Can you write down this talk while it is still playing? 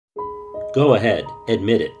Go ahead,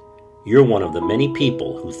 admit it. You're one of the many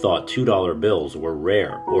people who thought $2 bills were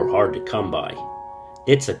rare or hard to come by.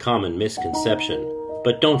 It's a common misconception,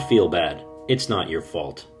 but don't feel bad. It's not your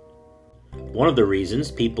fault. One of the reasons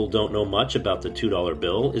people don't know much about the $2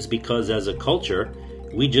 bill is because as a culture,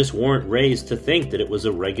 we just weren't raised to think that it was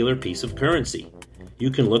a regular piece of currency. You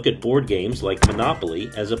can look at board games like Monopoly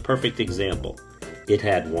as a perfect example. It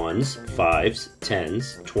had 1s, 5s,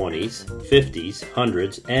 10s, 20s, 50s,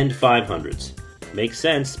 100s, and 500s. Makes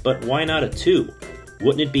sense, but why not a 2?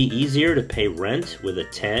 Wouldn't it be easier to pay rent with a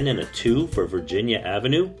 10 and a 2 for Virginia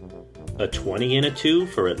Avenue? A 20 and a 2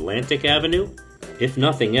 for Atlantic Avenue? If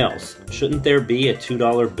nothing else, shouldn't there be a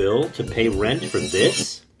 $2 bill to pay rent for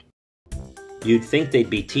this? You'd think they'd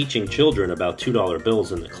be teaching children about $2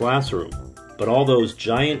 bills in the classroom, but all those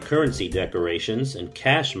giant currency decorations and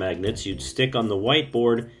cash magnets you'd stick on the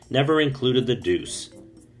whiteboard never included the deuce.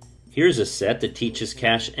 Here's a set that teaches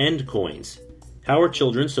cash and coins. How are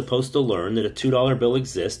children supposed to learn that a $2 bill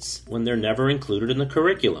exists when they're never included in the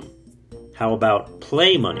curriculum? How about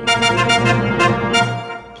play money?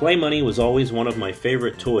 Play money was always one of my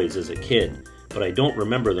favorite toys as a kid, but I don't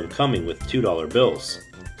remember them coming with $2 bills.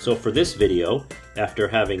 So for this video, after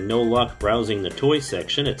having no luck browsing the toy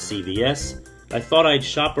section at CVS, I thought I'd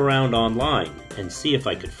shop around online and see if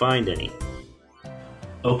I could find any.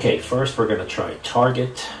 Okay, first we're going to try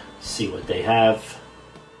Target, see what they have.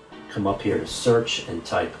 Come up here to search and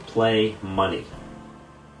type play money.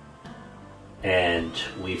 And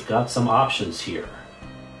we've got some options here.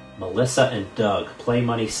 Melissa and Doug Play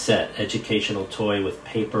Money Set, educational toy with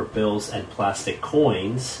paper bills and plastic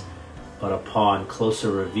coins, but upon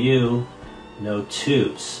closer review, no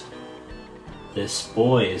 2s. This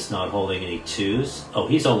boy is not holding any 2s. Oh,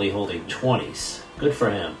 he's only holding 20s. Good for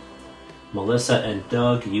him. Melissa and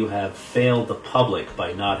Doug, you have failed the public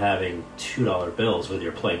by not having $2 bills with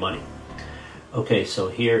your play money. Okay, so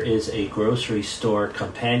here is a grocery store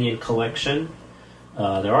companion collection.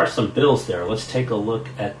 There are some bills there. Let's take a look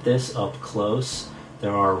at this up close.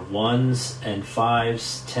 There are 1s and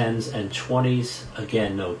 5s, 10s and 20s.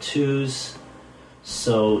 Again, no 2s.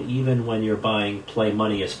 So even when you're buying play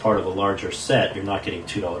money as part of a larger set, you're not getting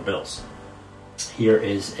 $2 bills. Here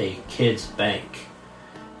is a kid's bank.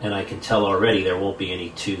 And I can tell already there won't be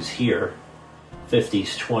any 2s here.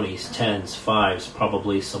 50s, 20s, 10s, 5s,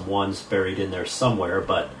 probably some 1s buried in there somewhere,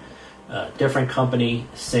 but different company,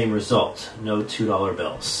 same result. No $2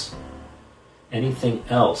 bills. Anything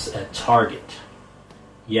else at Target?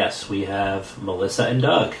 Yes, we have Melissa and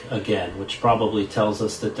Doug again, which probably tells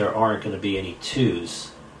us that there aren't going to be any 2s.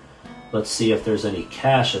 Let's see if there's any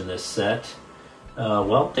cash in this set.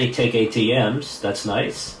 Well, they take ATMs. That's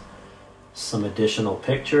nice. Some additional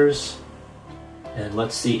pictures. And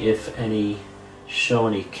let's see if any show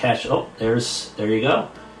any cash. Oh, there you go.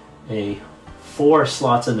 4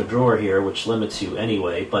 slots in the drawer here, which limits you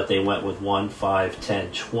anyway, but they went with 1, 5,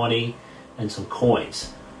 10, 20, and some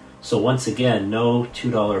coins. So once again, no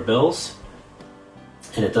 $2 bills,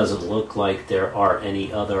 and it doesn't look like there are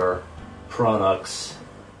any other products.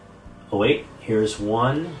 Oh wait, here's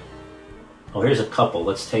one. Oh, here's a couple.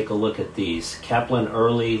 Let's take a look at these. Kaplan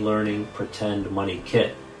Early Learning Pretend Money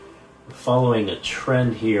Kit. We're following a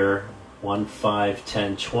trend here. 1, 5,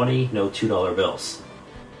 10, 20, no $2 bills.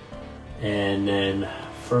 And then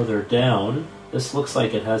further down, this looks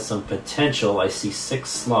like it has some potential. I see 6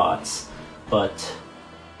 slots, but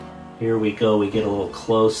here we go, we get a little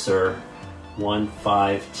closer. 1,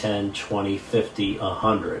 5, 10, 20, 50,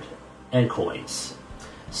 100, and coins.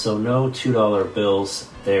 So no $2 bills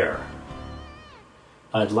there.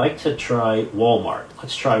 I'd like to try Walmart.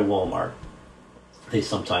 Let's try Walmart. They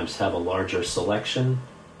sometimes have a larger selection.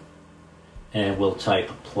 And we'll type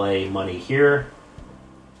play money here.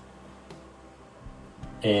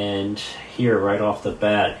 And here, right off the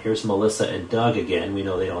bat, here's Melissa and Doug again. We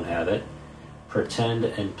know they don't have it. Pretend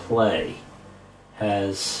and Play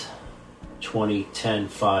has 20, 10,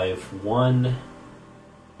 5, 1.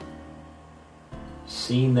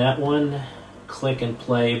 Seen that one? Click and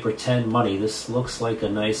Play, Pretend Money. This looks like a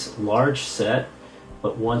nice large set,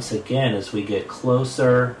 but once again, as we get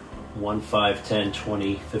closer, 1, 5, 10,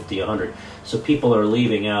 20, 50, 100. So people are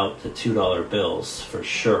leaving out the $2 bills for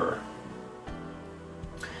sure.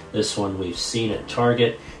 This one we've seen at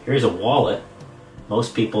Target. Here's a wallet.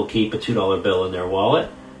 Most people keep a $2 bill in their wallet,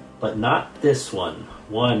 but not this one.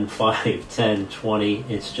 1, 5, 10, 20.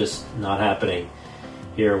 It's just not happening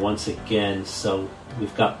here once again. So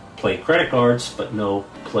we've got Play credit cards, but no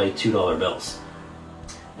Play $2 bills.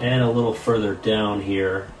 And a little further down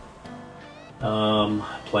here,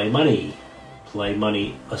 Play Money. Play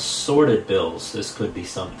Money assorted bills. This could be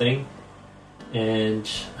something. And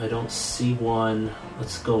I don't see one.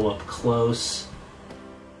 Let's go up close.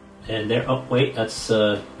 And there, oh wait, that's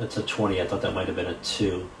a 20. I thought that might have been a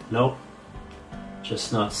 2. Nope.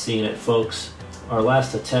 Just not seeing it, folks. Our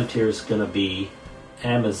last attempt here is going to be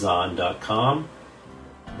Amazon.com.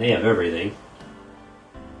 They have everything.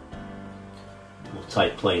 We'll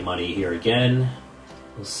type Play Money here again.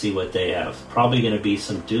 We'll see what they have. Probably going to be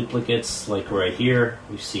some duplicates like right here.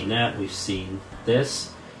 We've seen that. We've seen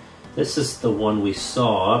this. This is the one we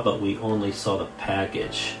saw, but we only saw the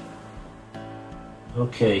package.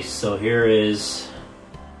 Okay, so here is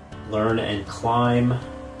Learn and Climb.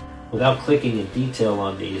 Without clicking in detail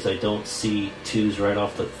on these, I don't see 2s right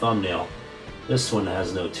off the thumbnail. This one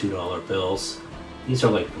has no $2 bills. These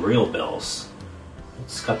are like real bills.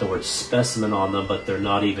 It's got the word specimen on them, but they're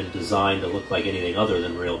not even designed to look like anything other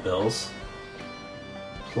than real bills.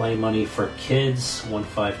 Play Money for Kids, 1,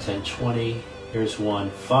 5, 10, 20. Here's 1,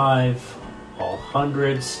 5, all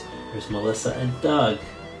hundreds. Here's Melissa and Doug.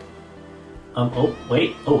 Oh,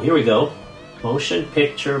 wait. Oh, here we go. Motion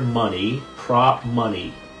Picture Money, Prop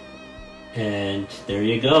Money. And there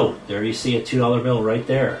you go. There you see a $2 bill right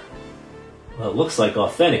there. Well, it looks like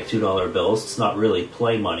authentic $2 bills. It's not really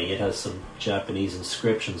Play Money. It has some Japanese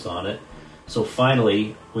inscriptions on it. So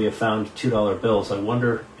finally, we have found $2 bills. I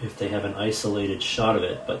wonder if they have an isolated shot of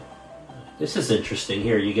it. But this is interesting.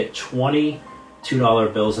 Here, you get 20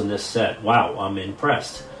 $2 bills in this set. Wow, I'm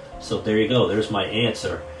impressed. So there you go. There's my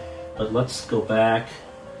answer. But let's go back,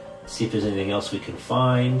 see if there's anything else we can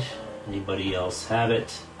find. Anybody else have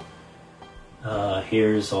it?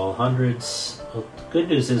 Here's all hundreds. Well, the good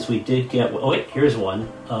news is we did get, oh wait, here's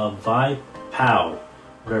one. ViPow,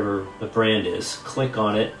 whatever the brand is. Click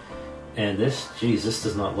on it, and this, geez, this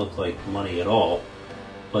does not look like money at all.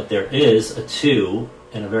 But there is a 2,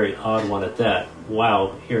 and a very odd one at that.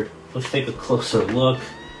 Wow, here, let's take a closer look.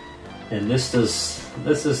 And this is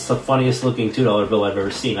the funniest looking $2 bill I've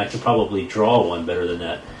ever seen. I could probably draw one better than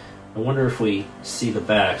that. I wonder if we see the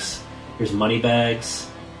backs. Here's money bags.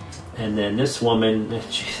 And then this woman,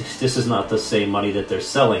 this is not the same money that they're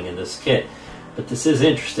selling in this kit. But this is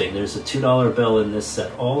interesting. There's a $2 bill in this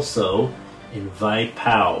set also in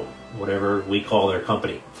ViPow, whatever we call their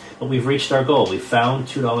company. But we've reached our goal. We found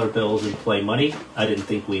 $2 bills in Play Money. I didn't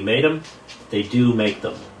think we made them. They do make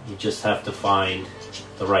them. You just have to find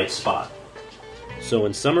the right spot. So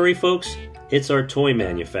in summary, folks, it's our toy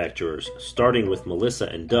manufacturers, starting with Melissa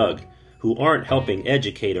and Doug, who aren't helping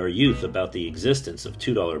educate our youth about the existence of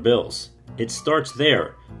 $2 bills. It starts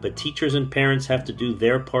there, but teachers and parents have to do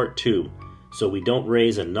their part too, so we don't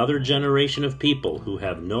raise another generation of people who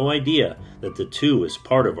have no idea that the 2 is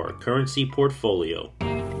part of our currency portfolio.